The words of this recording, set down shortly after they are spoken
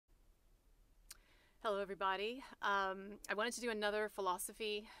Hello everybody. I wanted to do another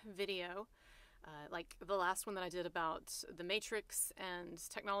philosophy video, like the last one that I did about the Matrix and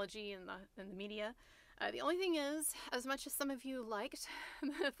technology and the media. The only thing is, as much as some of you liked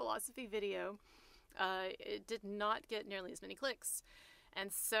the philosophy video, it did not get nearly as many clicks.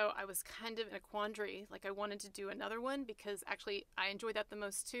 And so I was kind of in a quandary. Like, I wanted to do another one because actually I enjoyed that the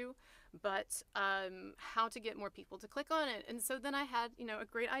most too, but how to get more people to click on it. And so then I had, a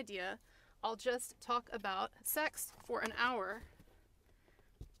great idea. I'll just talk about sex for an hour,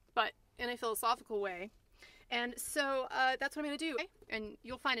 but in a philosophical way. And so that's what I'm going to do. And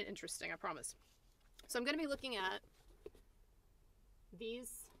you'll find it interesting, I promise. So I'm going to be looking at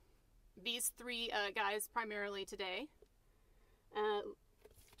these three guys primarily today.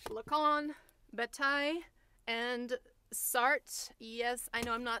 Lacan, Bataille, and Sartre. Yes, I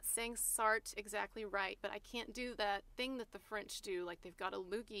know I'm not saying Sartre exactly right, but I can't do that thing that the French do, like they've got a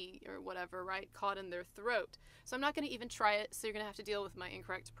loogie or whatever, right, caught in their throat. So I'm not going to even try it, so you're going to have to deal with my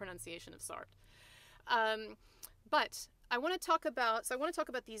incorrect pronunciation of Sartre. But I want to talk about,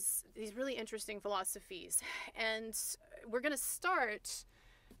 these really interesting philosophies, and we're going to start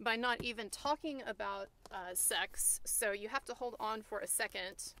by not even talking about sex, so you have to hold on for a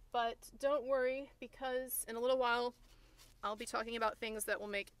second, but don't worry, because in a little while I'll be talking about things that will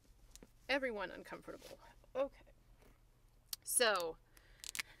make everyone uncomfortable. Okay. So,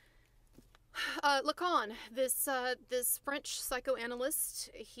 Lacan, this French psychoanalyst,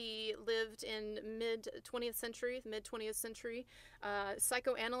 he lived in mid-20th century,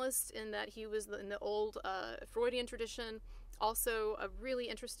 psychoanalyst in that he was in the old Freudian tradition, also a really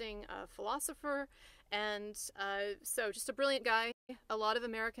interesting philosopher, and so just a brilliant guy. A lot of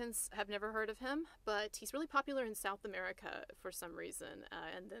Americans have never heard of him, but he's really popular in South America for some reason.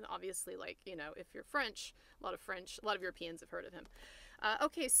 And then obviously, like, if you're French, a lot of Europeans have heard of him.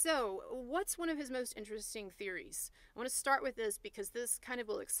 Okay, so what's one of his most interesting theories? I want to start with this because this kind of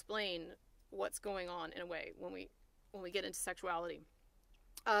will explain what's going on in a way when we get into sexuality.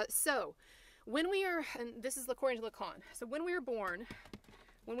 So when we are, and this is according to Lacan, so when we are born,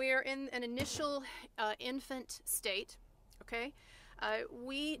 when we are in an initial infant state, okay,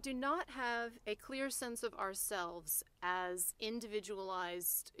 we do not have a clear sense of ourselves as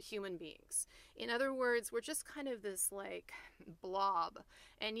individualized human beings. In other words, we're just kind of this like blob.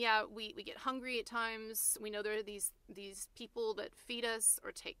 And yeah, we get hungry at times. We know there are these people that feed us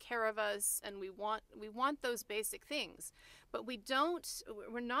or take care of us, and we want those basic things. But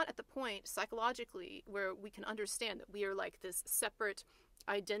we're not at the point psychologically where we can understand that we are like this separate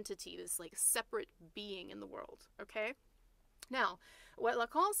identity, this like separate being in the world, okay? Now, what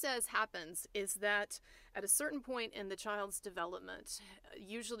Lacan says happens is that at a certain point in the child's development,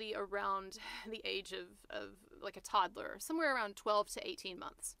 usually around the age of like a toddler, somewhere around 12 to 18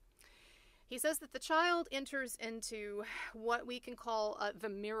 months, he says that the child enters into what we can call the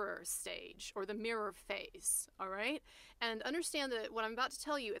mirror stage, or the mirror phase, all right? And understand that what I'm about to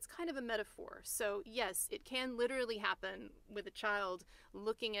tell you, it's kind of a metaphor. So yes, it can literally happen with a child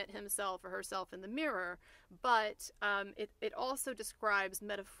looking at himself or herself in the mirror, but it also describes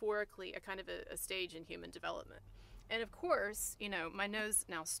metaphorically a kind of a stage in human development. And of course, my nose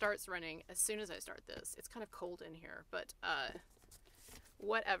now starts running as soon as I start this. It's kind of cold in here, but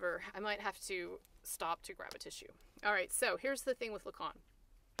whatever. I might have to stop to grab a tissue. All right, so here's the thing with Lacan.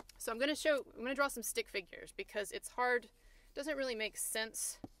 So I'm going to draw some stick figures because it's hard, it doesn't really make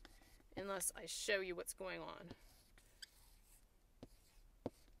sense unless I show you what's going on.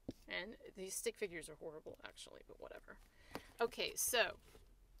 And these stick figures are horrible actually, but whatever. Okay, so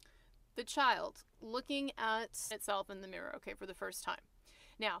the child looking at itself in the mirror, okay, for the first time.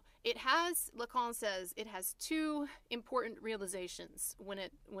 Now, Lacan says it has two important realizations when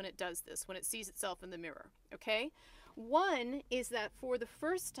it does this, when it sees itself in the mirror, okay? One is that for the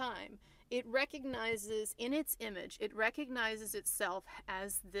first time, it recognizes in its image, it recognizes itself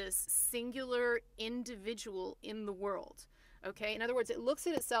as this singular individual in the world, okay? In other words, it looks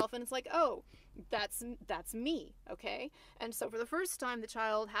at itself and it's like, oh, that's me, okay? And so for the first time, the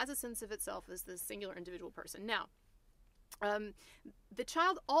child has a sense of itself as this singular individual person. Now, the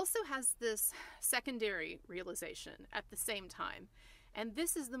child also has this secondary realization at the same time. And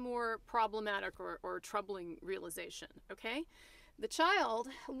this is the more problematic or troubling realization, okay? The child,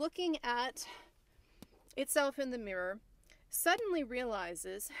 looking at itself in the mirror, suddenly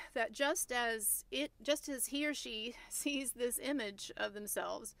realizes that just as he or she sees this image of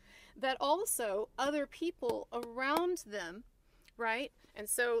themselves, that also other people around them, right? And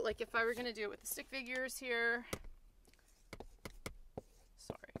so, like, if I were going to do it with the stick figures here,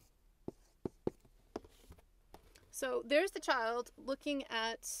 So there's the child looking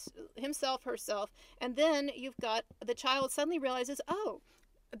at himself, herself, and then you've got the child suddenly realizes, oh,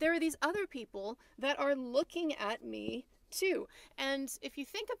 there are these other people that are looking at me too. And if you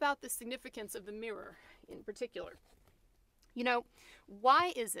think about the significance of the mirror in particular, you know,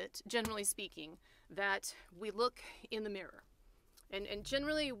 why is it, generally speaking, that we look in the mirror? And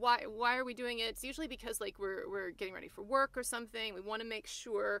generally, why are we doing it? It's usually because, like, we're getting ready for work or something. We want to make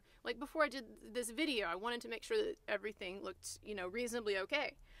sure, like before I did this video, I wanted to make sure that everything looked, you know, reasonably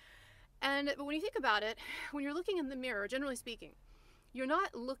okay. But when you think about it, when you're looking in the mirror, generally speaking, you're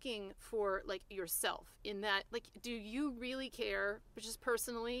not looking for, like, yourself in that, like, do you really care, just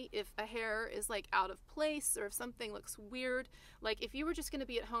personally, if a hair is, like, out of place or if something looks weird? Like, if you were just going to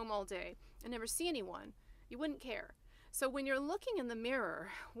be at home all day and never see anyone, you wouldn't care. So when you're looking in the mirror,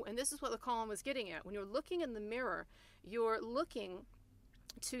 and this is what Lacan was getting at, when you're looking in the mirror, you're looking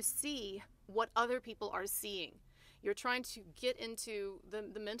to see what other people are seeing. You're trying to get into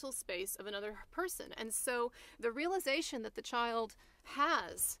the mental space of another person. And so the realization that the child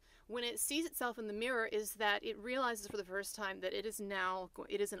has when it sees itself in the mirror is that it realizes for the first time that it is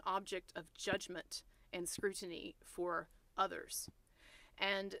an object of judgment and scrutiny for others.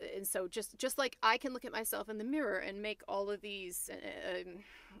 And so just like I can look at myself in the mirror and make all of these,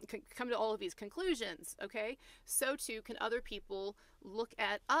 come to all of these conclusions, okay, so too can other people look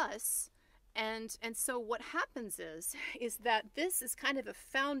at us. And so what happens is that this is kind of a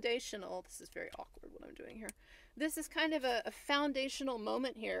foundational, this is very awkward what I'm doing here. This is kind of a foundational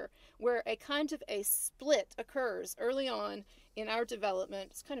moment here where a kind of a split occurs early on in our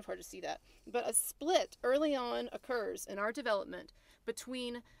development. It's kind of hard to see that, but a split early on occurs in our development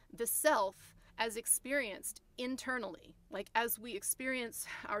between the self as experienced internally, like as we experience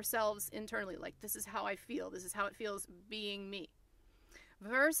ourselves internally, like this is how I feel, this is how it feels being me,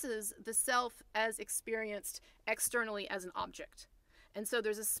 versus the self as experienced externally as an object. And so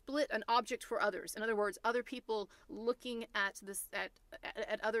there's a split, an object for others. In other words, other people looking at this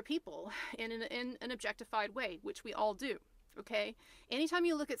at other people in an objectified way, which we all do. Okay? Anytime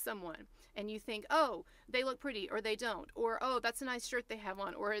you look at someone and you think, oh, they look pretty, or they don't, or oh, that's a nice shirt they have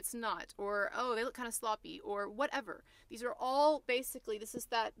on, or it's not, or oh, they look kind of sloppy, or whatever. These are all basically, this is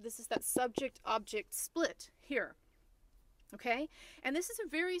that subject-object split here. Okay? And this is a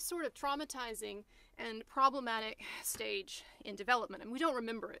very sort of traumatizing and problematic stage in development, and we don't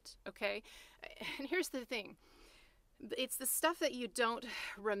remember it, okay? And here's the thing. It's the stuff that you don't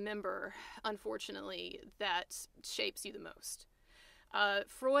remember, unfortunately, that shapes you the most.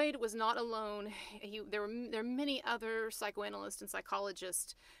 Freud was not alone. There are many other psychoanalysts and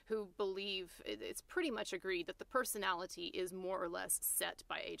psychologists who believe it's pretty much agreed that the personality is more or less set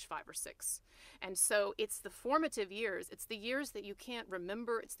by age 5 or 6. And so it's the formative years, it's the years that you can't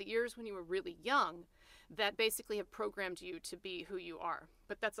remember, it's the years when you were really young that basically have programmed you to be who you are.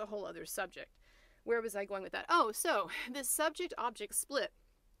 But that's a whole other subject. Where was I going with that? Oh, so this subject-object split,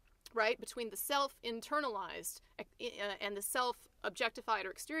 right, between the self-internalized and the self-objectified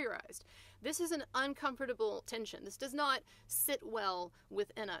or exteriorized. This is an uncomfortable tension. This does not sit well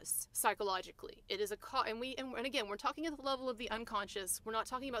within us psychologically. It is and again, we're talking at the level of the unconscious. We're not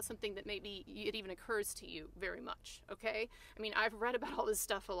talking about something that maybe it even occurs to you very much, okay? I mean, I've read about all this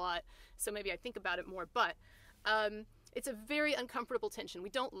stuff a lot, so maybe I think about it more, but it's a very uncomfortable tension. We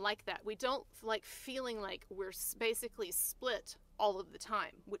don't like that. We don't like feeling like we're basically split all of the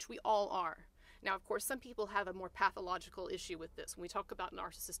time, which we all are. Now, of course, some people have a more pathological issue with this. When we talk about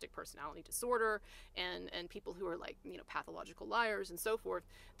narcissistic personality disorder and people who are like, you know, pathological liars and so forth,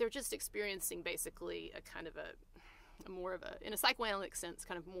 they're just experiencing basically a kind of in a psychoanalytic sense,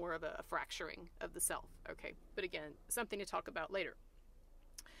 kind of more of a fracturing of the self. Okay, but again, something to talk about later.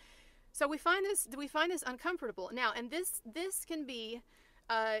 So we find this uncomfortable now, and this can be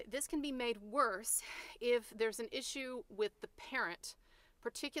made worse if there's an issue with the parent,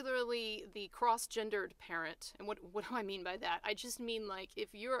 particularly the cross-gendered parent. And what do I mean by that? I just mean, like, if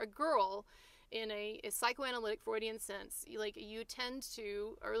you're a girl in a psychoanalytic Freudian sense, like, you tend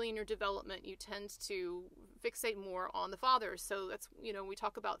to, early in your development, you tend to fixate more on the father. So that's, you know, we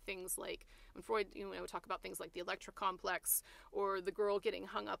talk about things like, when Freud, you know, we talk about things like the Electra complex, or the girl getting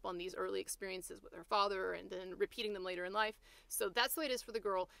hung up on these early experiences with her father and then repeating them later in life. So that's the way it is for the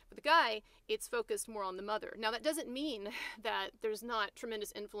girl. For the guy, it's focused more on the mother. Now, that doesn't mean that there's not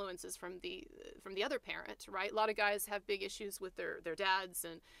tremendous influences from the other parent, right? A lot of guys have big issues with their dads,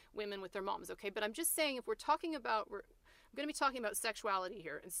 and women with their moms, okay? But I'm just saying, if we're talking about, I'm going to be talking about sexuality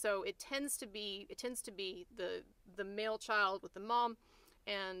here, and so it tends to be the male child with the mom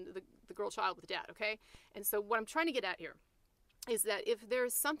and the girl child with the dad, okay? And so what I'm trying to get at here is that if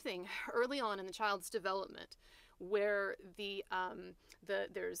there's something early on in the child's development where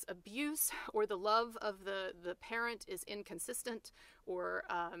there's abuse, or the love of the parent is inconsistent, or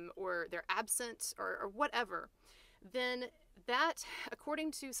they're absent, or whatever, then that,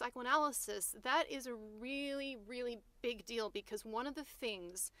 according to psychoanalysis, that is a really, really big deal, because one of the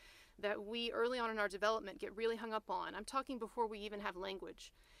things that we early on in our development get really hung up on, I'm talking before we even have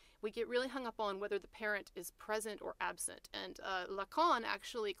language, we get really hung up on whether the parent is present or absent. And Lacan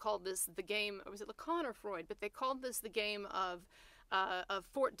actually called this the game, was it Lacan or Freud? But they called this the game of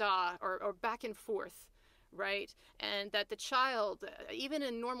fort da, or back and forth, right? And that the child, even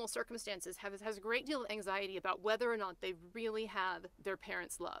in normal circumstances, has a great deal of anxiety about whether or not they really have their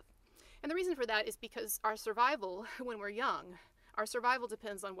parents' love. And the reason for that is because our survival when we're young, our survival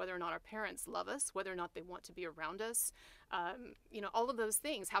depends on whether or not our parents love us, whether or not they want to be around us, you know, all of those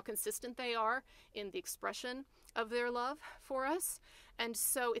things, how consistent they are in the expression of their love for us. And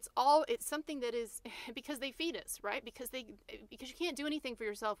so it's something that is, because they feed us, right? Because you can't do anything for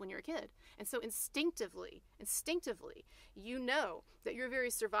yourself when you're a kid. And so instinctively, you know that your very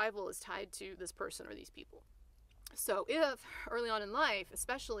survival is tied to this person or these people. So if early on in life,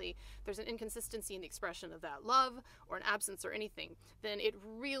 especially, there's an inconsistency in the expression of that love, or an absence or anything, then it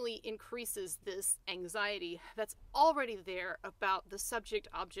really increases this anxiety that's already there about the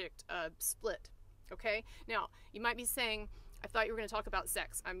subject-object split. Okay? Now, you might be saying, I thought you were going to talk about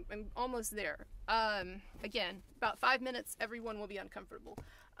sex. I'm almost there. Again, about 5 minutes, everyone will be uncomfortable.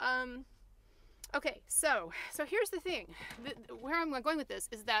 Okay, so here's the thing. Where I'm going with this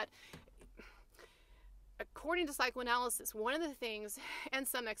is that, according to psychoanalysis, one of the things, and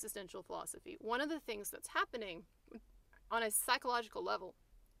some existential philosophy, one of the things that's happening on a psychological level,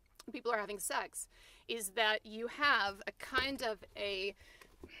 people are having sex, is that you have a kind of a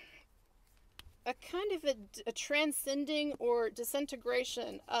transcending or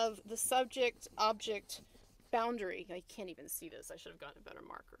disintegration of the subject-object boundary. I can't even see this. I should have gotten a better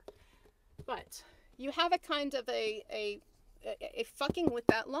marker. But you have a kind of a fucking with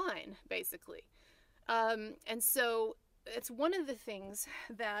that line, basically. And so it's one of the things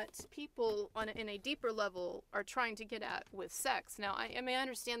that people in a deeper level are trying to get at with sex. Now, I mean, I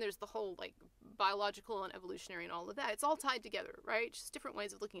understand there's the whole, like, biological and evolutionary and all of that. It's all tied together, right? Just different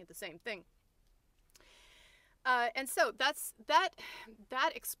ways of looking at the same thing. And so that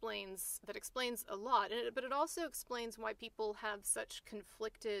explains a lot, but it also explains why people have such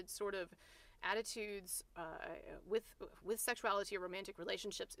conflicted sort of attitudes with sexuality or romantic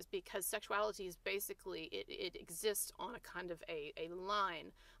relationships, is because sexuality is basically, it exists on a kind of a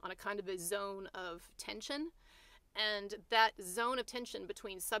line, on a kind of a zone of tension, and that zone of tension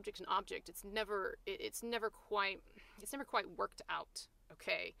between subject and object, it's never quite worked out,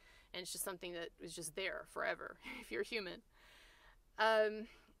 okay? And it's just something that is just there forever if you're human. Now,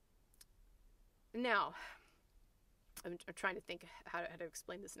 I'm trying to think how to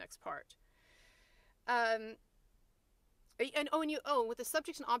explain this next part. With the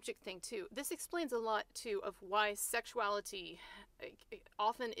subject and object thing too, this explains a lot too of why sexuality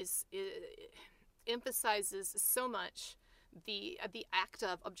often emphasizes so much the act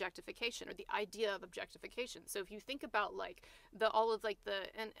of objectification, or the idea of objectification. So if you think about, like,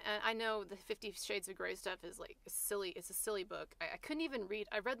 and I know the 50 Shades of Grey stuff is like silly. It's a silly book. I couldn't even read.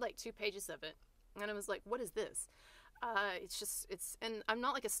 I read like 2 pages of it, and I was like, what is this? And I'm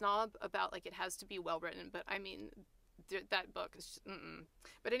not like a snob about, like, it has to be well written, but I mean, that book is just,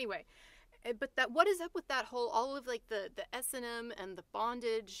 But anyway, but what is up with that whole, all of, like, the S&M and the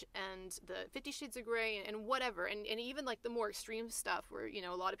bondage and the 50 Shades of Grey and whatever, and even, like, the more extreme stuff where, you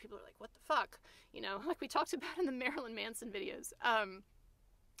know, a lot of people are like, what the fuck? You know, like we talked about in the Marilyn Manson videos.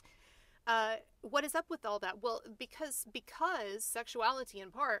 What is up with all that? Well, because sexuality,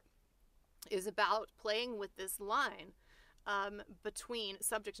 in part, is about playing with this line between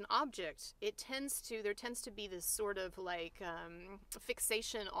subject and object. There tends to be this sort of, like,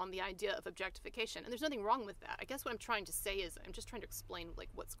 fixation on the idea of objectification, and there's nothing wrong with that. I guess what I'm trying to say is, I'm just trying to explain, like,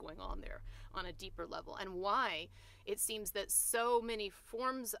 what's going on there on a deeper level, and why it seems that so many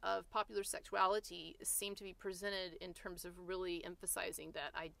forms of popular sexuality seem to be presented in terms of really emphasizing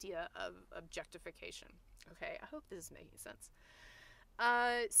that idea of objectification. Okay, I hope this is making sense.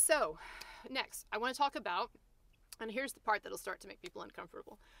 So next, I want to talk about, and here's the part that'll start to make people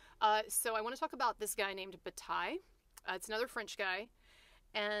uncomfortable. So I want to talk about this guy named Bataille. It's another French guy,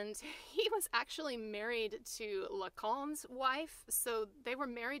 and he was actually married to Lacan's wife. So they were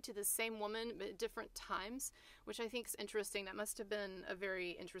married to the same woman but at different times, which I think is interesting. That must have been a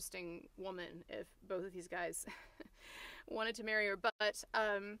very interesting woman if both of these guys wanted to marry her. But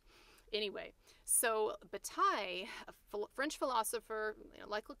Anyway, so Bataille, a French philosopher,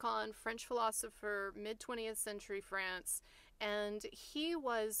 like Lacan, French philosopher, mid-20th century France, and he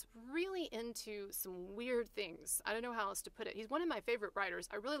was really into some weird things. I don't know how else to put it. He's one of my favorite writers.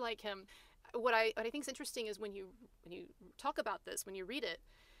 I really like him. What I think is interesting is when you talk about this, when you read it,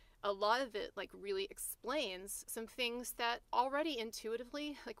 a lot of it like really explains some things that already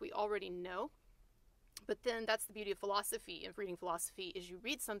intuitively, like we already know. But then that's the beauty of philosophy, of reading philosophy, is you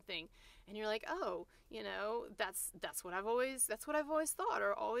read something and you're like, oh, you know, that's what I've always thought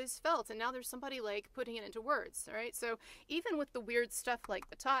or always felt, and now there's somebody like putting it into words, right? So even with the weird stuff like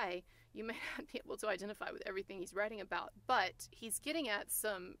Bataille, you may not be able to identify with everything he's writing about, but he's getting at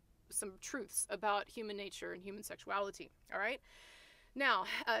some truths about human nature and human sexuality, all right? Now,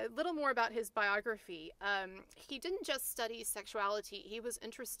 a little more about his biography. He didn't just study sexuality. He was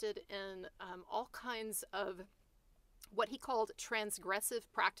interested in all kinds of what he called transgressive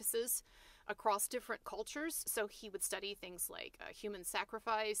practices across different cultures. So he would study things like human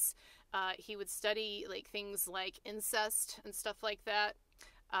sacrifice. He would study like things like incest and stuff like that.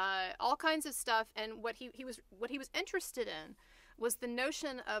 All kinds of stuff. And what he was interested in was the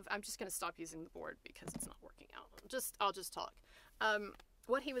notion of, I'm just going to stop using the board because it's not working out. I'll just talk.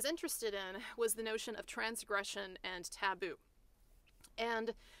 What he was interested in was the notion of transgression and taboo.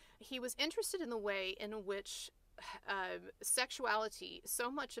 And he was interested in the way in which sexuality,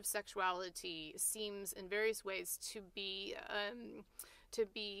 so much of sexuality seems in various ways to be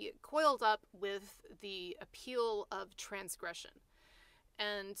coiled up with the appeal of transgression.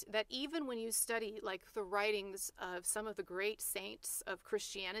 And that even when you study like the writings of some of the great saints of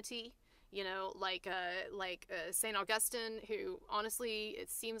Christianity, you know, like St. Augustine, who honestly, it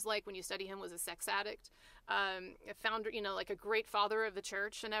seems like when you study him was a sex addict, founder, you know, like a great father of the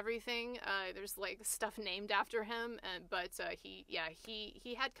church and everything. There's like stuff named after him, but he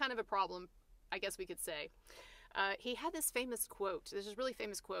had kind of a problem, I guess we could say. He had this famous quote. There's this really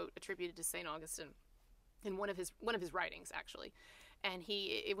famous quote attributed to St. Augustine in one of his writings, actually, and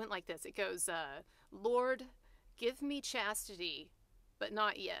it went like this. It goes, "Lord, give me chastity, but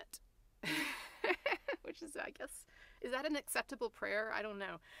not yet." Which is, I guess, is that an acceptable prayer? I don't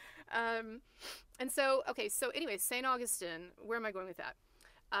know. And so, okay, so anyway, St. Augustine, where am I going with that?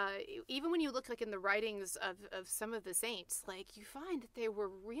 Even when you look like in the writings of some of the saints, like you find that they were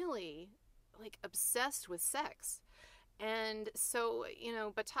really like obsessed with sex. And so, you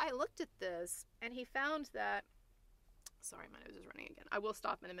know, Bataille looked at this and he found that, sorry, my nose is running again. I will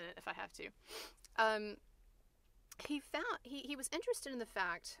stop in a minute if I have to. He was interested in the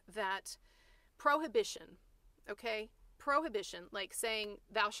fact that prohibition, okay? Prohibition, like saying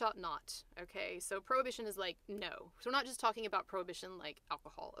thou shalt not, okay? So prohibition is like no. So we're not just talking about prohibition like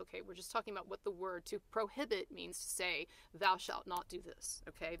alcohol, okay? We're just talking about what the word to prohibit means, to say thou shalt not do this,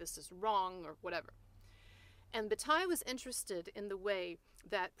 okay? This is wrong or whatever. And Bataille was interested in the way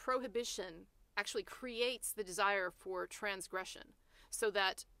that prohibition actually creates the desire for transgression. So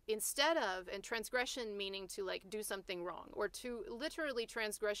that instead of, and transgression meaning to like do something wrong, or to literally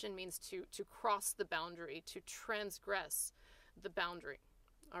transgression means to cross the boundary, to transgress the boundary,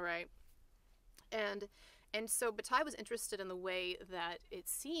 all right? And so Bataille was interested in the way that it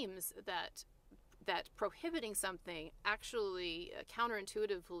seems that prohibiting something actually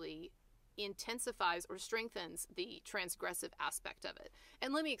counterintuitively intensifies or strengthens the transgressive aspect of it.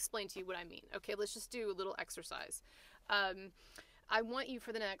 And let me explain to you what I mean. Okay, let's just do a little exercise. I want you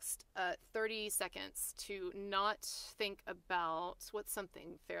for the next 30 seconds to not think about what's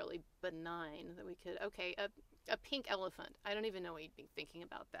something fairly benign that we could, okay, a pink elephant. I don't even know what you'd be thinking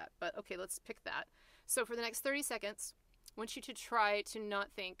about that, but okay, let's pick that. So for the next 30 seconds, I want you to try to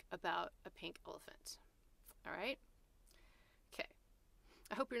not think about a pink elephant. All right? Okay.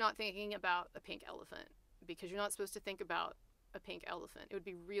 I hope you're not thinking about a pink elephant, because you're not supposed to think about a pink elephant. It would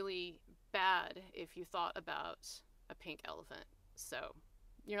be really bad if you thought about a pink elephant. So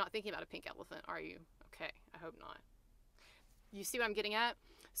you're not thinking about a pink elephant, are you? Okay, I hope not. You see what I'm getting at?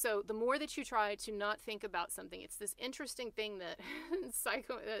 So the more that you try to not think about something, it's this interesting thing that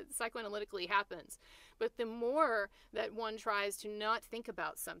psychoanalytically happens. But the more that one tries to not think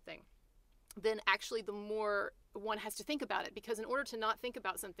about something, then actually the more one has to think about it, because in order to not think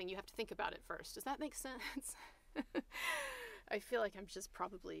about something, you have to think about it first. Does that make sense? I feel like I'm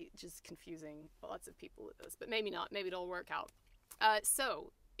probably confusing lots of people with this, but maybe not. Maybe it'll work out.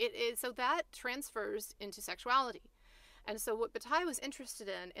 So that transfers into sexuality. And so what Bataille was interested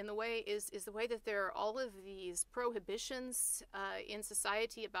in the way is the way that there are all of these prohibitions in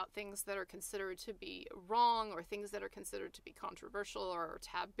society about things that are considered to be wrong, or things that are considered to be controversial or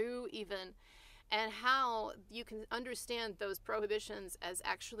taboo even. and how you can understand those prohibitions as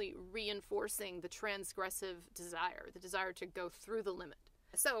actually reinforcing the transgressive desire, the desire to go through the limit.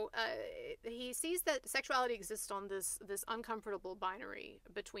 So he sees that sexuality exists on this uncomfortable binary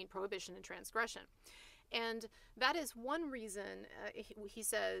between prohibition and transgression. And that is one reason, he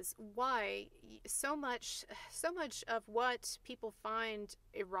says, why so much of what people find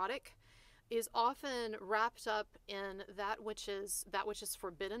erotic is often wrapped up in that which is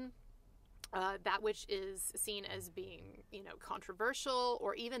forbidden, that which is seen as being, controversial,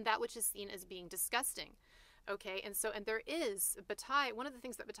 or even that which is seen as being disgusting. Okay, and there is Bataille. One of the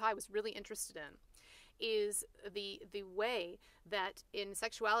things that Bataille was really interested in is the way that in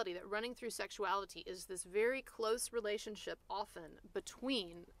sexuality, that running through sexuality is this very close relationship often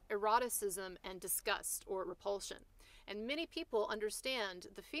between eroticism and disgust or repulsion. And many people understand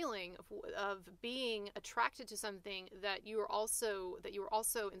the feeling of being attracted to something that you are also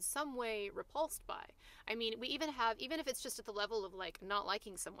in some way repulsed by. I mean, we even if it's just at the level of like not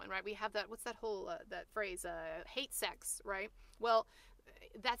liking someone, right? We have that, what's that whole that phrase, hate sex, right? Well,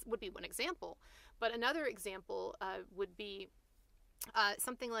 that would be one example. But another example would be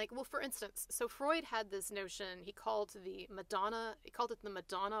something like, well, for instance, so Freud had this notion. He called it the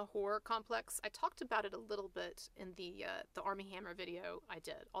Madonna horror complex. I talked about it a little bit in the Armie Hammer video I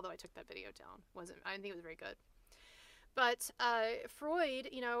did, although I took that video down. I didn't think it was very good. But Freud,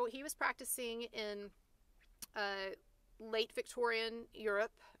 he was practicing in late Victorian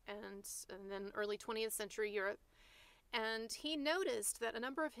Europe and then early 20th century Europe. And he noticed that a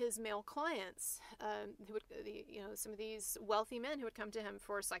number of his male clients, some of these wealthy men who would come to him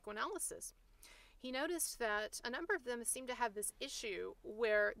for psychoanalysis, he noticed that a number of them seemed to have this issue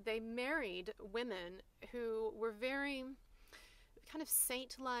where they married women who were very kind of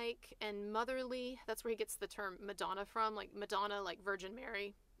saint-like and motherly. That's where he gets the term Madonna from, like Madonna, like Virgin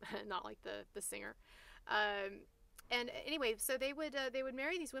Mary, not like the singer. And anyway, so they would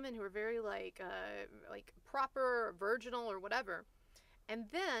marry these women who were very like proper or virginal or whatever, and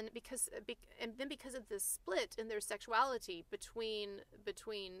then because of this split in their sexuality between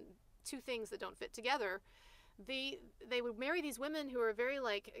two things that don't fit together, they would marry these women who were very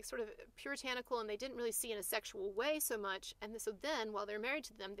like sort of puritanical, and they didn't really see in a sexual way so much. And so then while they're married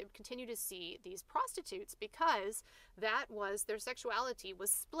to them, they would continue to see these prostitutes because that was their sexuality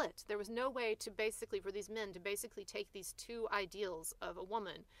was split. There was no way to for these men to take these two ideals of a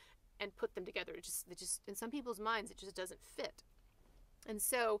woman and put them together. It just in some people's minds, it just doesn't fit. And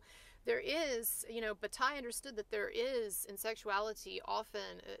so there is, Bataille understood that there is in sexuality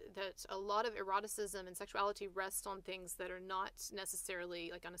often that a lot of eroticism and sexuality rests on things that are not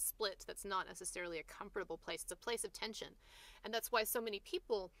necessarily like on a split. That's not necessarily a comfortable place. It's a place of tension. And that's why so many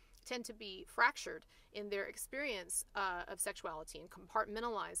people tend to be fractured in their experience of sexuality and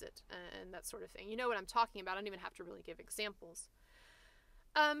compartmentalize it and that sort of thing. You know what I'm talking about. I don't even have to really give examples.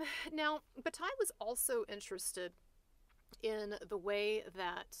 Now, Bataille was also interested in the way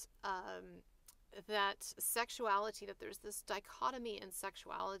that sexuality, that there's this dichotomy in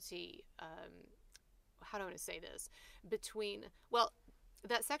sexuality, how do I want to say this,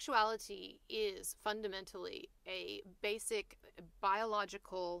 that sexuality is fundamentally a basic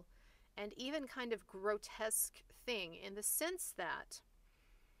biological and even kind of grotesque thing in the sense that,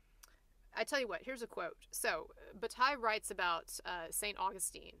 I tell you what, here's a quote. So Bataille writes about St.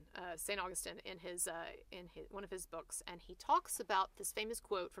 Augustine in his one of his books, and he talks about this famous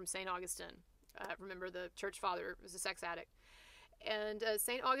quote from St. Augustine. Remember, the church father was a sex addict. And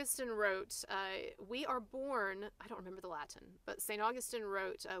St. Augustine wrote, we are born, I don't remember the Latin, but St. Augustine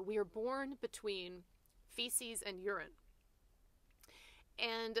wrote, we are born between feces and urine.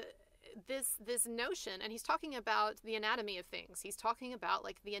 And this notion, and he's talking about the anatomy of things. He's talking about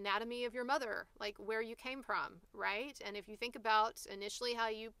like the anatomy of your mother, like where you came from, right? And if you think about initially how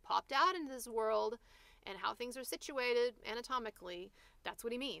you popped out into this world and how things are situated anatomically, that's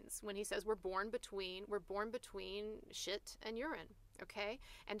what he means when he says we're born between shit and urine, okay?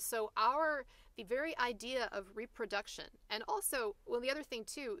 And so the very idea of reproduction, and also, well, the other thing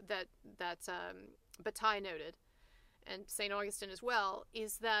too that Bataille noted, and St. Augustine as well,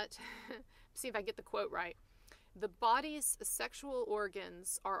 is that, see if I get the quote right, the body's sexual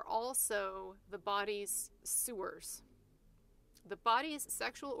organs are also the body's sewers. The body's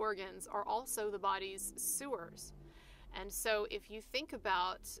sexual organs are also the body's sewers. And so if you think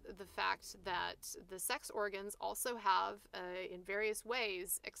about the fact that the sex organs also have, in various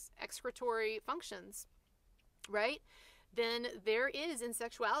ways, excretory functions, right? Then there is in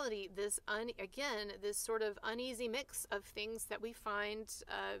sexuality this sort of uneasy mix of things that we find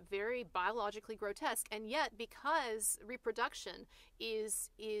very biologically grotesque, and yet because reproduction is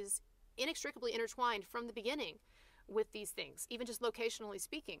inextricably intertwined from the beginning with these things, even just locationally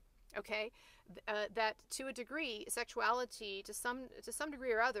speaking. Okay, that to a degree, sexuality, to some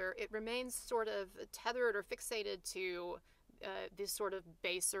degree or other, it remains sort of tethered or fixated to this sort of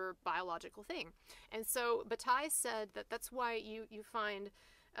baser biological thing. And so Bataille said that that's why you find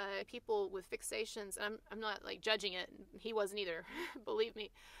people with fixations, and I'm not like judging it, he wasn't either, believe me,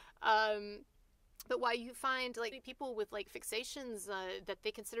 but why you find like people with like fixations that they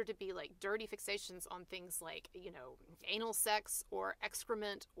consider to be like dirty fixations on things like, you know, anal sex or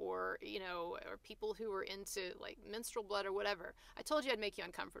excrement, or, you know, or people who are into like menstrual blood or whatever. I told you I'd make you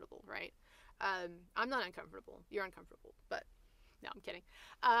uncomfortable, right? I'm not uncomfortable. You're uncomfortable, but no, I'm kidding.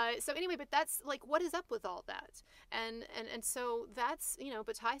 So anyway, but that's like, what is up with all that? And so that's, you know,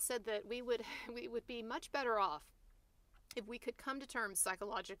 Bataille said that we would be much better off if we could come to terms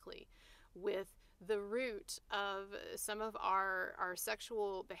psychologically with the root of some of our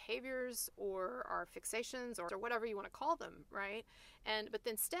sexual behaviors or our fixations or whatever you want to call them, right? But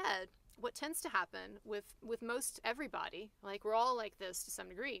instead, what tends to happen with most everybody, like we're all like this to some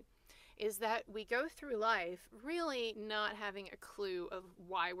degree, is that we go through life really not having a clue of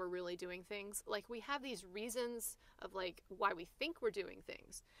why we're really doing things. Like we have these reasons of like why we think we're doing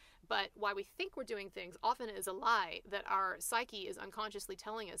things, but why we think we're doing things often is a lie that our psyche is unconsciously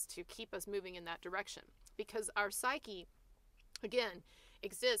telling us to keep us moving in that direction. Because our psyche, again,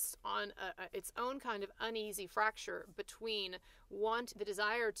 exists on its own kind of uneasy fracture between the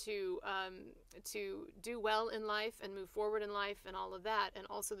desire to do well in life and move forward in life and all of that, and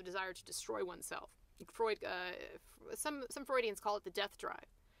also the desire to destroy oneself. Freud, some Freudians call it the death drive.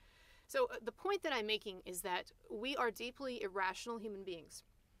 So the point that I'm making is that we are deeply irrational human beings.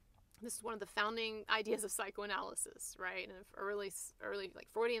 This is one of the founding ideas of psychoanalysis, right, and of early like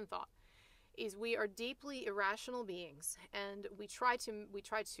Freudian thought. Is we are deeply irrational beings, and we try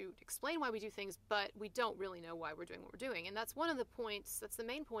to explain why we do things, but we don't really know why we're doing what we're doing. And that's one of the points, that's the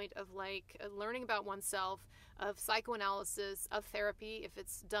main point of like learning about oneself, of psychoanalysis, of therapy if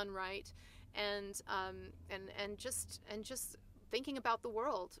it's done right, and just thinking about the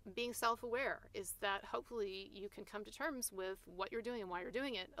world, being self-aware, is that hopefully you can come to terms with what you're doing and why you're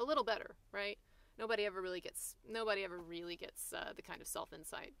doing it a little better, right? Nobody ever really gets the kind of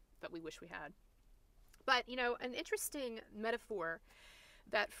self-insight that we wish we had. But, you know, an interesting metaphor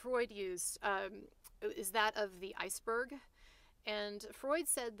that Freud used is that of the iceberg. And Freud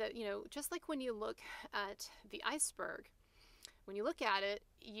said that, you know, just like when you look at the iceberg, when you look at it,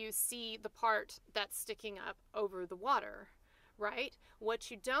 you see the part that's sticking up over the water, right?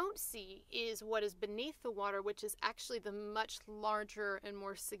 What you don't see is what is beneath the water, which is actually the much larger and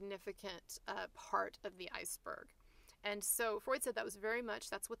more significant part of the iceberg. And so Freud said that was very much,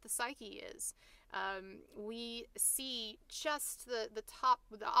 that's what the psyche is. We see just the top,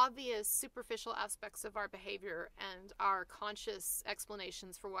 the obvious superficial aspects of our behavior and our conscious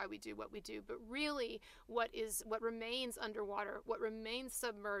explanations for why we do what we do. But really what remains underwater, what remains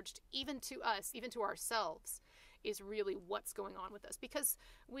submerged, even to us, even to ourselves, is really what's going on with us. Because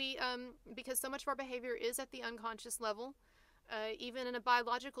because so much of our behavior is at the unconscious level, even in a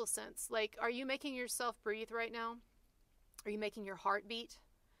biological sense. Like, are you making yourself breathe right now? Are you making your heart beat?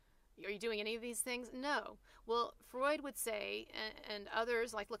 Are you doing any of these things? No. Well, Freud would say, and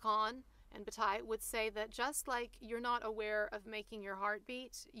others like Lacan and Bataille would say that just like you're not aware of making your heart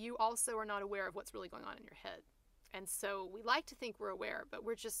beat, you also are not aware of what's really going on in your head. And so we like to think we're aware, but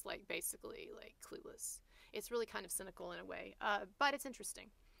we're just like basically like clueless. It's really kind of cynical in a way, but it's interesting.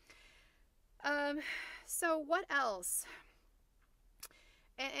 So what else?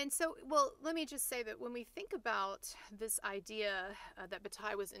 And so, well, let me just say that when we think about this idea that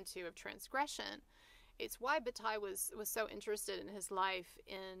Bataille was into of transgression, it's why Bataille was so interested in his life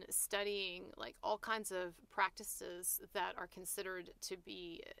in studying like all kinds of practices that are considered to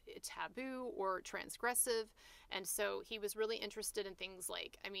be taboo or transgressive. And so he was really interested in things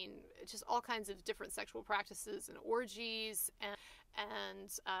like, I mean, just all kinds of different sexual practices and orgies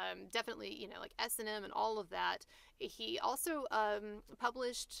and definitely, you know, like S&M and all of that. He also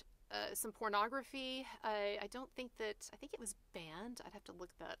published some pornography. I think it was banned. I'd have to look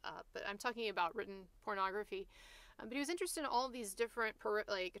that up, but I'm talking about written pornography. But he was interested in all of these different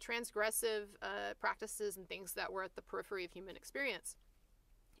like transgressive practices and things that were at the periphery of human experience.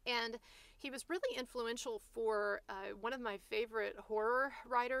 And he was really influential for one of my favorite horror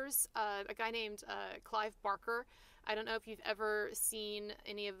writers, a guy named Clive Barker. I don't know if you've ever seen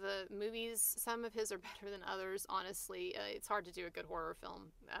any of the movies. Some of his are better than others, honestly. It's hard to do a good horror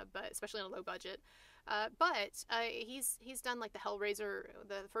film, but especially on a low budget. But he's done like the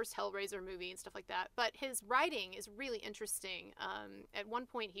first Hellraiser movie and stuff like that. But his writing is really interesting. At one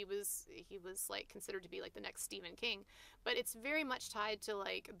point, he was like considered to be like the next Stephen King, but it's very much tied to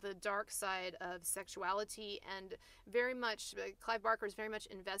like the dark side of sexuality, and very much Clive Barker is very much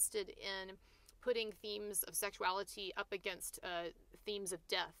invested in putting themes of sexuality up against themes of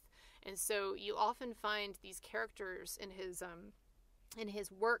death. And so you often find these characters in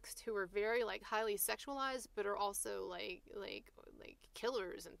his works who are very like highly sexualized, but are also like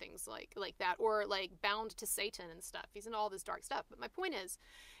killers and things like that, or like bound to Satan and stuff. He's into all this dark stuff. But my point is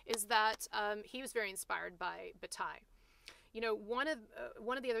that he was very inspired by Bataille. You know, one of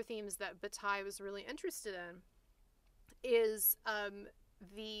the other themes that Bataille was really interested in is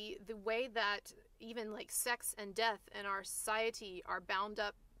the way that even like sex and death in our society are bound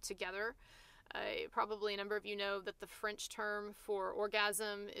up together. Probably a number of you know that the French term for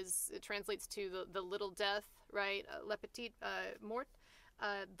orgasm it translates to the little death, right? La petite mort,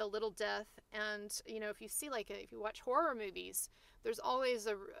 the little death. And you know, if you see if you watch horror movies, there's always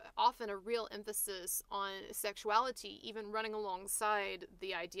often a real emphasis on sexuality, even running alongside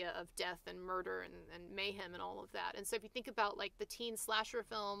the idea of death and murder and mayhem and all of that. And so if you think about like the teen slasher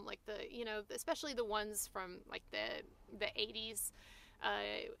film, like especially the ones from like the 80s,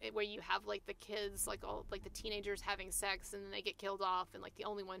 where you have like the kids, like all like the teenagers having sex and then they get killed off, and like the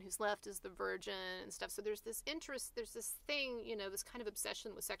only one who's left is the virgin and stuff. So there's this interest, there's this thing, this kind of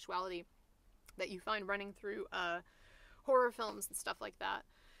obsession with sexuality that you find running through horror films and stuff like that.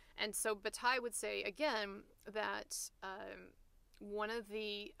 And so Bataille would say again that one of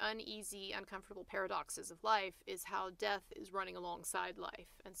the uneasy, uncomfortable paradoxes of life is how death is running alongside life.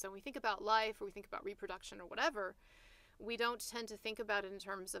 And so when we think about life, or we think about reproduction or whatever, we don't tend to think about it in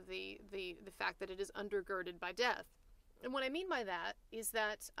terms of the fact that it is undergirded by death. And what I mean by that is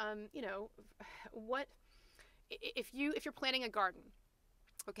that, what if you're planting a garden,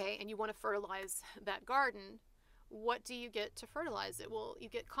 okay, and you want to fertilize that garden, what do you get to fertilize it? Well, you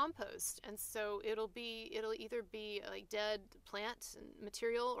get compost, and so it'll either be like dead plant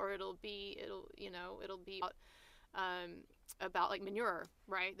material, or it'll be about like manure,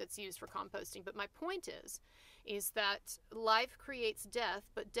 right? That's used for composting. But my point is that life creates death,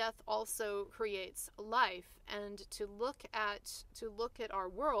 but death also creates life. And to look at our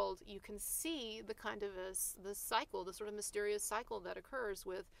world, you can see the kind of the cycle, the sort of mysterious cycle that occurs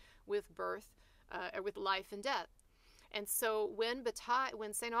with birth, or with life and death. And so when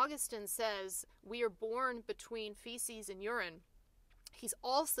St. Augustine says we are born between feces and urine, he's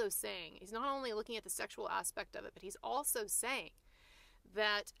also saying, he's not only looking at the sexual aspect of it, but he's also saying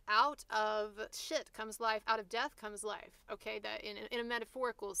that out of shit comes life, out of death comes life, okay? That in a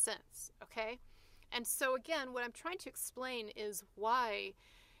metaphorical sense, okay? And so again, what I'm trying to explain is why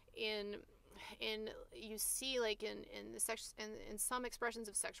you see like in some expressions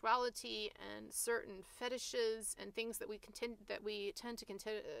of sexuality and certain fetishes and things that we tend to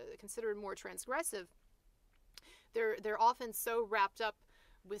consider more transgressive, they're often so wrapped up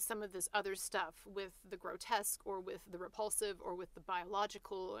with some of this other stuff, with the grotesque or with the repulsive or with the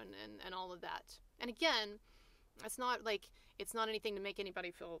biological and all of that. And again, it's not anything to make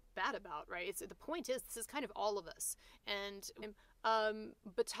anybody feel bad about, right? The point is, this is kind of all of us. And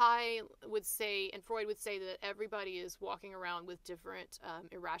Bataille would say, and Freud would say, that everybody is walking around with different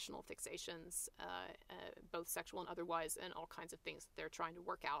irrational fixations, both sexual and otherwise, and all kinds of things that they're trying to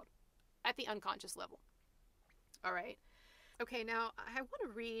work out at the unconscious level. All right. Okay, now I want to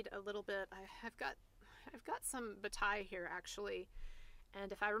read a little bit. I've got some Bataille here, actually.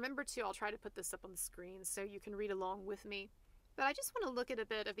 And if I remember to, I'll try to put this up on the screen so you can read along with me. But I just want to look at a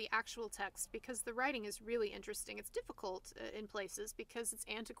bit of the actual text, because the writing is really interesting. It's difficult in places because it's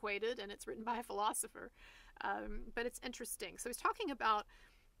antiquated and it's written by a philosopher. But it's interesting. So he's talking about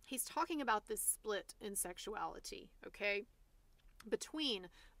this split in sexuality, okay, between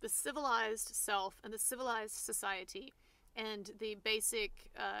the civilized self and the civilized society, and the basic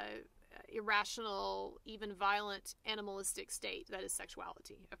irrational, even violent, animalistic state that is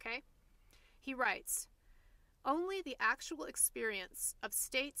sexuality, okay? He writes, "Only the actual experience of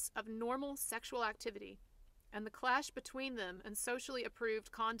states of normal sexual activity and the clash between them and socially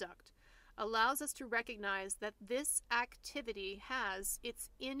approved conduct allows us to recognize that this activity has its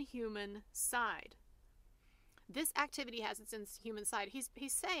inhuman side." This activity has its inhuman side.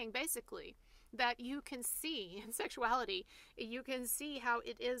 He's saying, basically, that you can see in sexuality, you can see how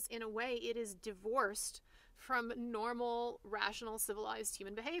it is, in a way, it is divorced from normal, rational, civilized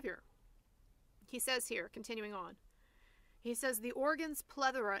human behavior. He says here, continuing on, he says, "The organ's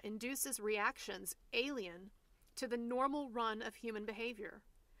plethora induces reactions alien to the normal run of human behavior,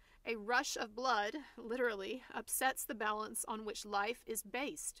 A rush of blood, literally, upsets the balance on which life is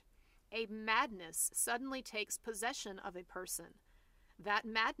based. A madness suddenly takes possession of a person. That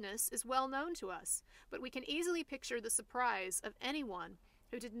madness is well known to us, but we can easily picture the surprise of anyone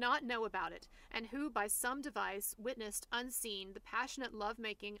who did not know about it, and who by some device witnessed unseen the passionate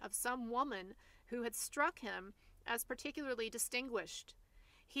lovemaking of some woman who had struck him as particularly distinguished.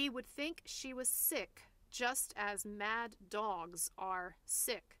 He would think she was sick, just as mad dogs are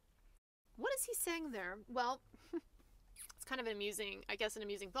sick. What is he saying there? Well, it's kind of an amusing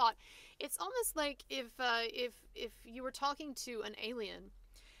thought. It's almost like if you were talking to an alien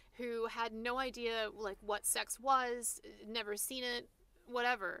who had no idea like what sex was, never seen it,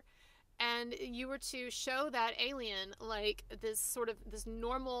 whatever, and you were to show that alien like this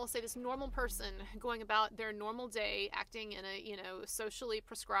normal person going about their normal day, acting in a socially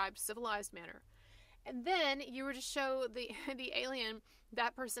prescribed, civilized manner, and then you were to show the alien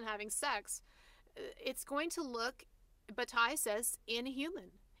that person having sex, it's going to look, Bataille says,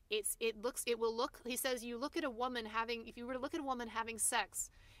 inhuman. He says, if you were to look at a woman having sex,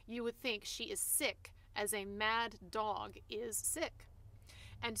 you would think she is sick as a mad dog is sick.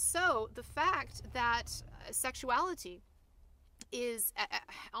 And so the fact that sexuality is,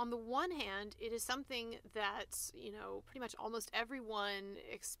 on the one hand, it is something that, pretty much almost everyone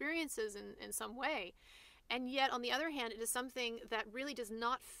experiences in some way. And yet, on the other hand, it is something that really does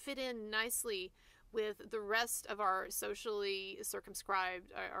not fit in nicely with the rest of our socially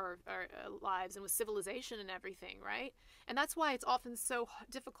circumscribed our lives and with civilization and everything, right? And that's why it's often so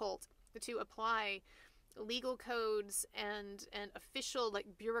difficult to apply legal codes and official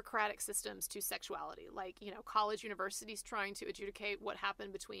like bureaucratic systems to sexuality, like college universities trying to adjudicate what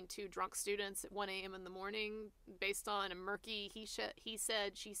happened between two drunk students at 1 a.m. in the morning based on a murky he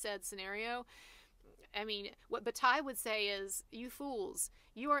said she said scenario. I mean, what Bataille would say is, you fools,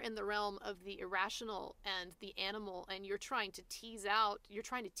 you are in the realm of the irrational and the animal, and you're trying to tease out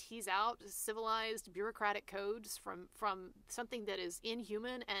civilized bureaucratic codes from something that is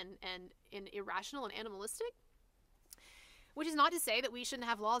inhuman and irrational and animalistic. Which is not to say that we shouldn't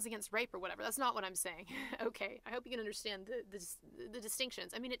have laws against rape or whatever. That's not what I'm saying. Okay, I hope you can understand the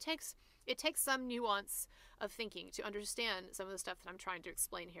distinctions. I mean, it takes some nuance of thinking to understand some of the stuff that I'm trying to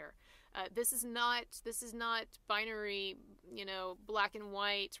explain here. This is not binary, black and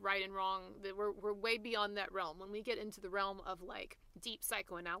white, right and wrong. We're way beyond that realm. When we get into the realm of like deep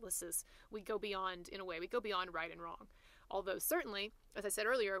psychoanalysis, we go beyond right and wrong. Although certainly, as I said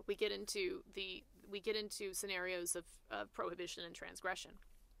earlier, we get into scenarios of prohibition and transgression.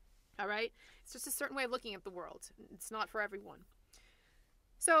 All right? It's just a certain way of looking at the world. It's not for everyone.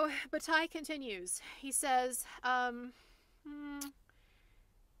 So Bataille continues. He says,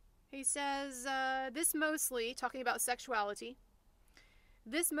 this mostly, talking about sexuality,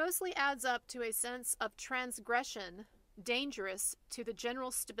 this mostly adds up to a sense of transgression dangerous to the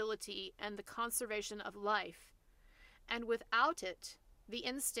general stability and the conservation of life. And without it, the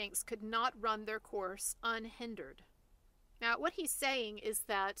instincts could not run their course unhindered. Now, what he's saying is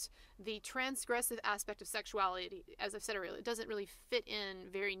that the transgressive aspect of sexuality, as I've said earlier, it doesn't really fit in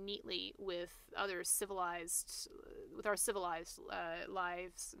very neatly with our civilized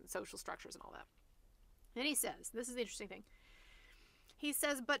lives and social structures and all that. And he says, this is the interesting thing. He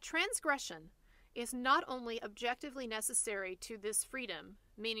says, but transgression is not only objectively necessary to this freedom,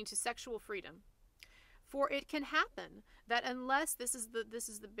 meaning to sexual freedom, for it can happen that unless this is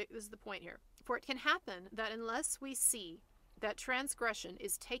the point here. For it can happen that unless we see that transgression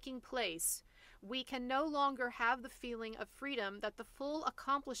is taking place, we can no longer have the feeling of freedom that the full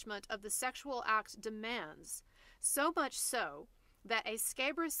accomplishment of the sexual act demands, so much so that a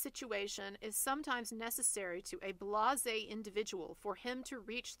scabrous situation is sometimes necessary to a blasé individual for him to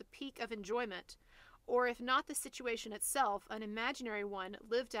reach the peak of enjoyment, or if not the situation itself, an imaginary one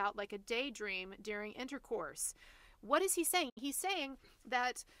lived out like a daydream during intercourse. What is he saying? He's saying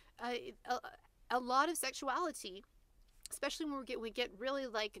that a lot of sexuality, especially when we get really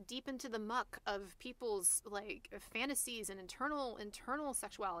like deep into the muck of people's like fantasies and internal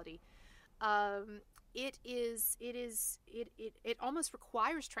sexuality, it almost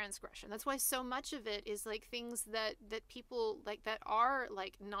requires transgression. That's why so much of it is like things that people like that are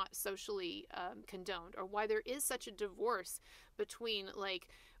like not socially condoned, or why there is such a divorce between like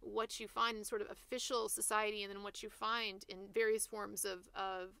what you find in sort of official society and then what you find in various forms of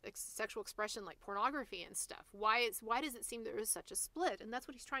sexual expression like pornography and stuff. Why does it seem there is such a split? And that's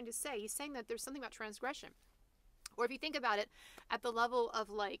what he's trying to say. He's saying that there's something about transgression. Or if you think about it at the level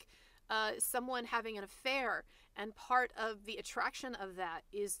of like someone having an affair, and part of the attraction of that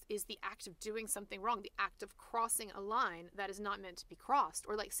is the act of doing something wrong, the act of crossing a line that is not meant to be crossed.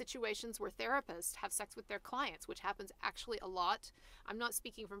 Or like situations where therapists have sex with their clients, which happens actually a lot. I'm not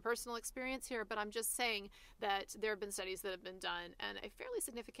speaking from personal experience here, but I'm just saying that there have been studies that have been done, and a fairly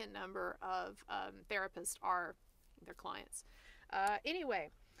significant number of therapists are their clients.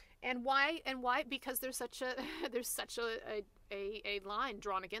 Anyway, and why? Because there's such a a line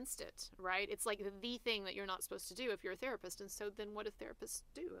drawn against it, right? It's like the thing that you're not supposed to do if you're a therapist. And so then what do therapists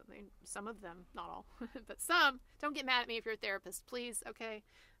do? I mean, some of them, not all, but some. Don't get mad at me if you're a therapist, please, okay?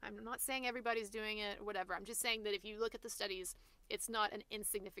 I'm not saying everybody's doing it or whatever. I'm just saying that if you look at the studies, it's not an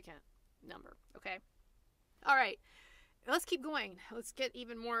insignificant number, okay? All right, let's keep going. Let's get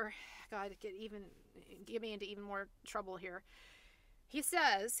even more, God, get me into even more trouble here.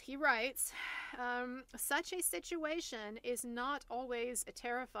 He writes, such a situation is not always a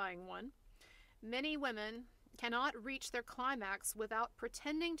terrifying one. Many women cannot reach their climax without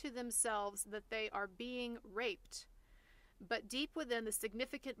pretending to themselves that they are being raped. But deep within the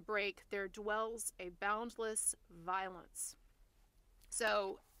significant break, there dwells a boundless violence.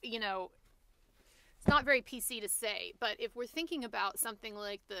 So, you know, it's not very PC to say, but if we're thinking about something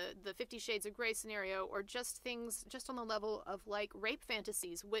like the 50 Shades of Grey scenario, or just things just on the level of like rape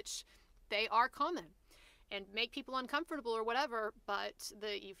fantasies, which they are common and make people uncomfortable or whatever, but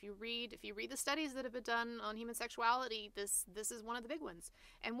if you read the studies that have been done on human sexuality, this is one of the big ones.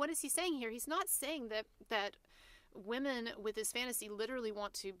 And what is he saying here? He's not saying that women with this fantasy literally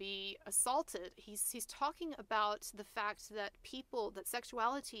want to be assaulted. He's talking about the fact that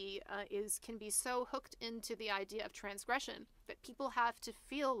sexuality can be so hooked into the idea of transgression that people have to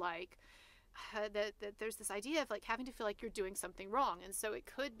feel like that there's this idea of like having to feel like you're doing something wrong. And so it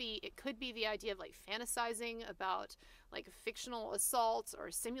could be the idea of like fantasizing about like fictional assault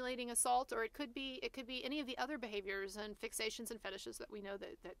or simulating assault, or it could be any of the other behaviors and fixations and fetishes that we know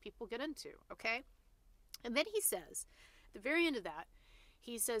that people get into, okay? And then he says, at the very end of that,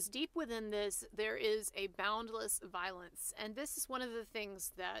 he says, deep within this, there is a boundless violence. And this is one of the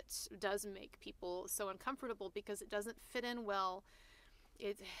things that does make people so uncomfortable, because it doesn't fit in well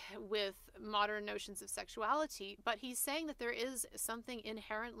with modern notions of sexuality. But he's saying that there is something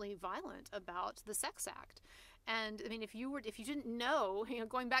inherently violent about the sex act. And I mean, if you didn't know,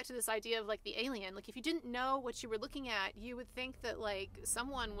 going back to this idea of like the alien, like if you didn't know what you were looking at, you would think that like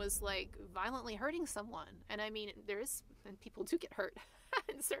someone was like violently hurting someone. And I mean, and people do get hurt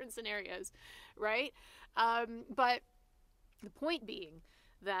in certain scenarios, right? But the point being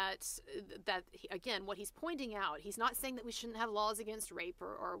that again, what he's pointing out, he's not saying that we shouldn't have laws against rape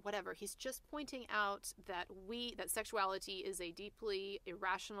or whatever. He's just pointing out that sexuality is a deeply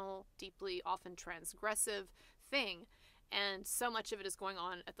irrational, deeply often transgressive thing, and so much of it is going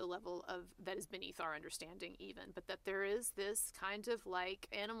on at the level of that is beneath our understanding even, but that there is this kind of like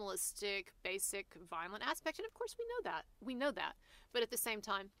animalistic, basic, violent aspect. And of course we know that, but at the same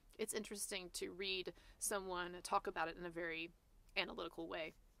time, it's interesting to read someone talk about it in a very analytical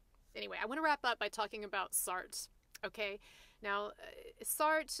way. Anyway, I want to wrap up by talking about Sartre. Okay, now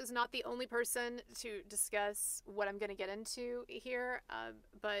Sartre is not the only person to discuss what I'm going to get into here,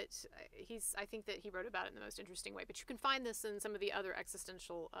 but I think that he wrote about it in the most interesting way. But you can find this in some of the other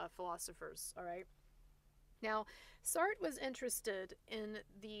existential philosophers. All right. Now, Sartre was interested in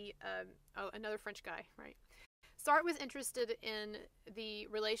another French guy, right? Sartre was interested in the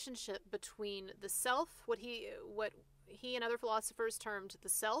relationship between the self, what he and other philosophers termed the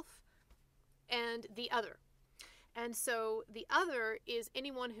self, and the other. And so the other is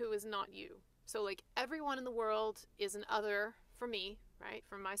anyone who is not you. So like everyone in the world is an other for me, right?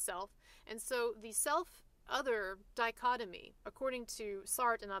 For myself. And so the self-other dichotomy, according to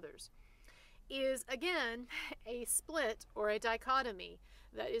Sartre and others, is again a split or a dichotomy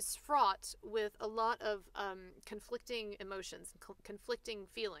that is fraught with a lot of conflicting emotions, conflicting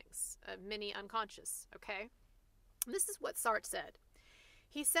feelings, many unconscious, okay? This is what Sartre said.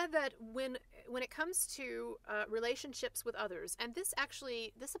 He said that when it comes to relationships with others, and this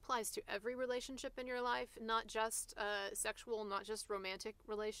applies to every relationship in your life, not just sexual, not just romantic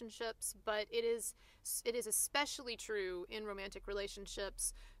relationships, but it is especially true in romantic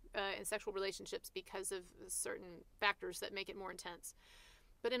relationships and sexual relationships because of certain factors that make it more intense.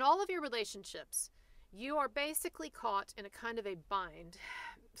 But in all of your relationships, you are basically caught in a kind of a bind,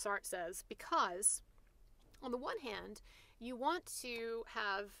 Sartre says, because on the one hand, you want to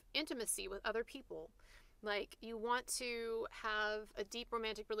have intimacy with other people. Like, you want to have a deep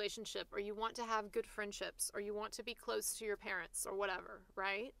romantic relationship, or you want to have good friendships, or you want to be close to your parents, or whatever,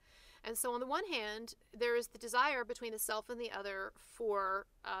 right? And so on the one hand, there is the desire between the self and the other for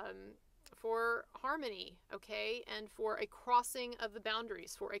harmony, okay, and for a crossing of the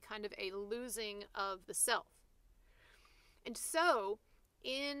boundaries, for a kind of a losing of the self. And so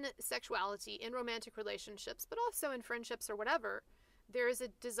in sexuality, in romantic relationships, but also in friendships or whatever, there is a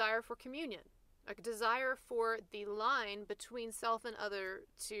desire for communion, a desire for the line between self and other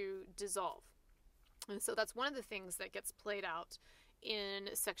to dissolve. And so that's one of the things that gets played out in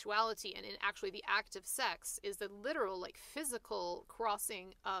sexuality and in actually the act of sex, is the literal, like, physical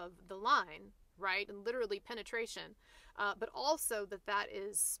crossing of the line, right? And literally penetration, but also that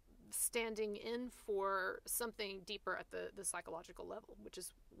is standing in for something deeper at the psychological level, which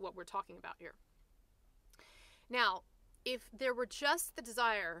is what we're talking about here. Now, if there were just the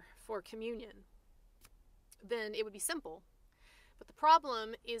desire for communion, then it would be simple. But the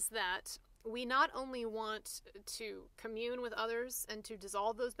problem is that we not only want to commune with others and to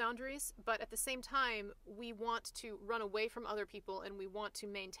dissolve those boundaries, but at the same time, we want to run away from other people, and we want to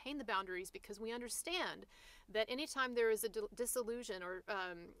maintain the boundaries, because we understand that anytime there is a disillusion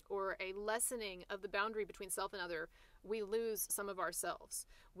or a lessening of the boundary between self and other, we lose some of ourselves.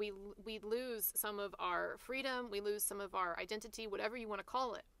 We lose some of our freedom. We lose some of our identity, whatever you want to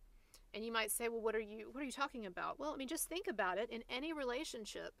call it. And you might say, well, what are you talking about? Well, I mean, just think about it. In any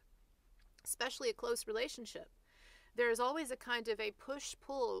relationship, especially a close relationship, there is always a kind of a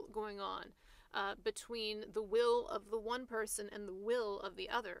push-pull going on between the will of the one person and the will of the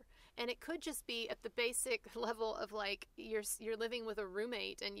other. And it could just be at the basic level of, like, you're living with a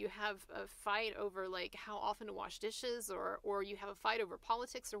roommate and you have a fight over, like, how often to wash dishes, or you have a fight over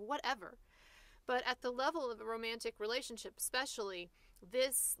politics or whatever. But at the level of a romantic relationship, especially,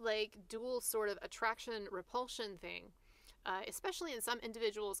 this, like, dual sort of attraction-repulsion thing, especially in some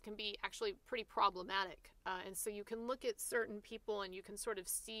individuals, can be actually pretty problematic. And so you can look at certain people and you can sort of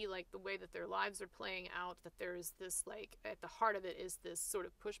see, like, the way that their lives are playing out, that there's this, like, at the heart of it is this sort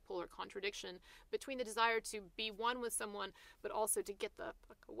of push-pull or contradiction between the desire to be one with someone, but also to get the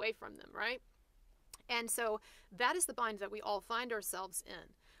fuck away from them, right? And so that is the bind that we all find ourselves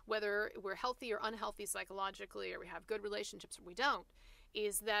in, whether we're healthy or unhealthy psychologically, or we have good relationships or we don't,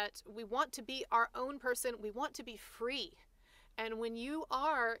 is that we want to be our own person. We want to be free. And when you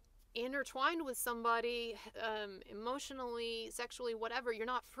are intertwined with somebody, emotionally, sexually, whatever, you're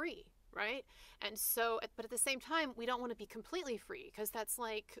not free, right? And so, but at the same time, we don't want to be completely free, because that's,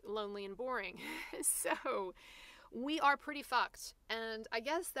 like, lonely and boring. So we are pretty fucked. And I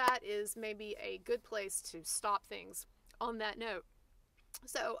guess that is maybe a good place to stop things on that note.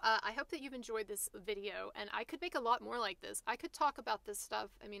 So I hope that you've enjoyed this video, and I could make a lot more like this. I could talk about this stuff.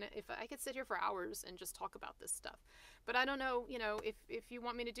 I mean, if I could sit here for hours and just talk about this stuff, but I don't know, if you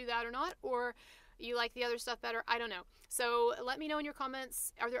want me to do that or not, or you like the other stuff better. I don't know. So let me know in your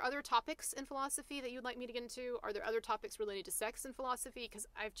comments. Are there other topics in philosophy that you'd like me to get into? Are there other topics related to sex in philosophy? Because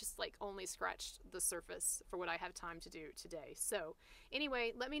I've just, like, only scratched the surface for what I have time to do today. So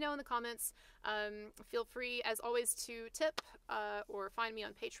anyway, let me know in the comments. Feel free, as always, to tip or find me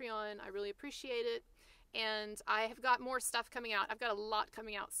on Patreon. I really appreciate it. And I have got more stuff coming out. I've got a lot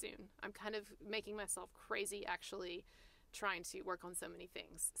coming out soon. I'm kind of making myself crazy, actually, trying to work on so many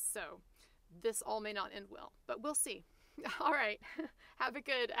things. So this all may not end well, but we'll see. All right. Have a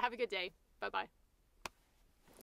good day. Bye-bye.